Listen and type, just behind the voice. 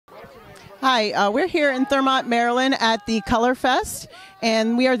Hi, we're here in Thurmont, Maryland at the Colorfest,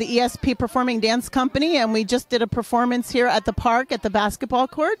 and we are the ESP Performing Dance Company, and we just did a performance here at the park at the basketball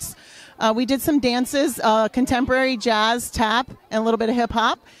courts. We did some dances, contemporary jazz, tap, and a little bit of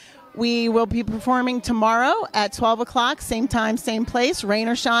hip-hop. We will be performing tomorrow at 12 o'clock, same time, same place. Rain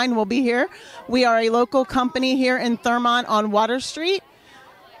or shine, we'll be here. We are a local company here in Thurmont on Water Street,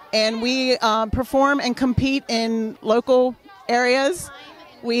 and we perform and compete in local areas.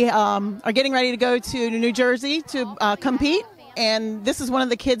 We are getting ready to go to New Jersey to compete, and this is one of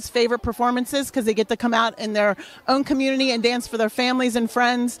the kids' favorite performances because they get to come out in their own community and dance for their families and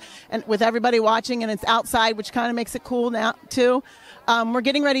friends and with everybody watching, and it's outside, which kind of makes it cool now too. We're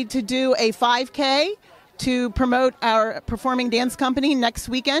getting ready to do a 5K to promote our performing dance company next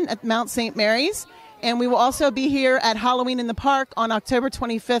weekend at Mount St. Mary's. And we will also be here at Halloween in the Park on October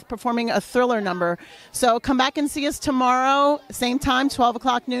 25th performing a Thriller number. So come back and see us tomorrow, same time, 12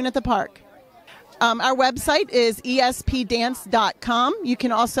 o'clock noon at the park. Our website is ESPDance.com. You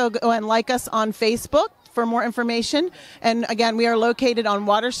can also go and like us on Facebook for more information. And again, we are located on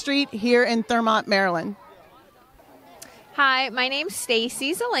Water Street here in Thurmont, Maryland. Hi, my name's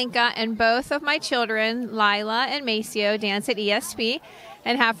Stacy Zelenka, and both of my children, Lila and Maceo, dance at ESP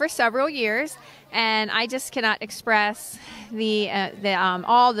and have for several years. And I just cannot express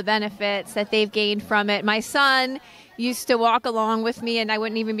all the benefits that they've gained from it. My son used to walk along with me, and I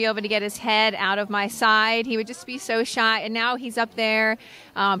wouldn't even be able to get his head out of my side. He would just be so shy, and now he's up there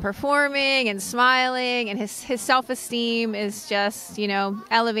performing and smiling, and his self-esteem is just,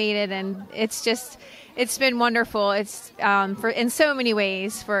 elevated, and it's been wonderful. It's in so many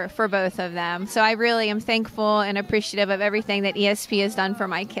ways for both of them. So I really am thankful and appreciative of everything that ESP has done for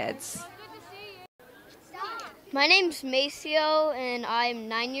my kids. My name's Maceo, and I'm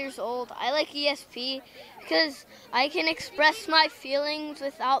 9 years old. I like ESP because I can express my feelings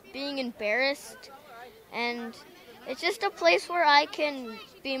without being embarrassed, and it's just a place where I can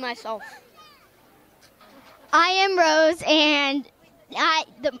be myself. I am Rose, and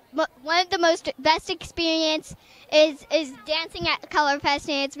one of the best experience is dancing at Colorfest,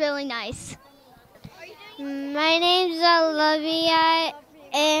 and it's really nice. My name's Olivia,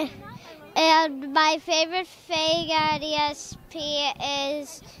 and my favorite thing at ESP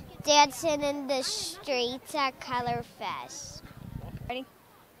is dancing in the streets at Colorfest. Ready?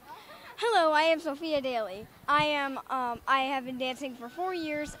 Hello, I am Sophia Daly. I have been dancing for 4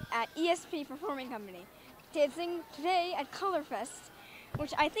 years at ESP Performing Company. Dancing today at Colorfest,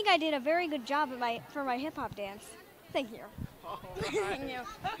 which I think I did a very good job for my hip-hop dance. Thank you. Thank you.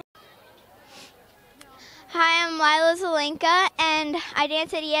 Hi, I'm Lila Zelenka, and I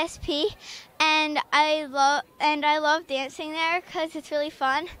dance at ESP, and I love dancing there because it's really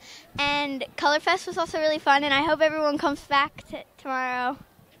fun. And Colorfest was also really fun, and I hope everyone comes back tomorrow.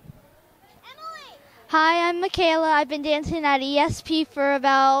 Emily. Hi, I'm Michaela. I've been dancing at ESP for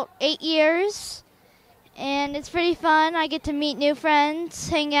about 8 years. And it's pretty fun. I get to meet new friends,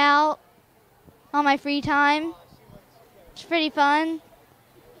 hang out on my free time. It's pretty fun.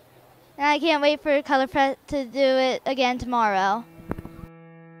 And I can't wait for Colorfest to do it again tomorrow.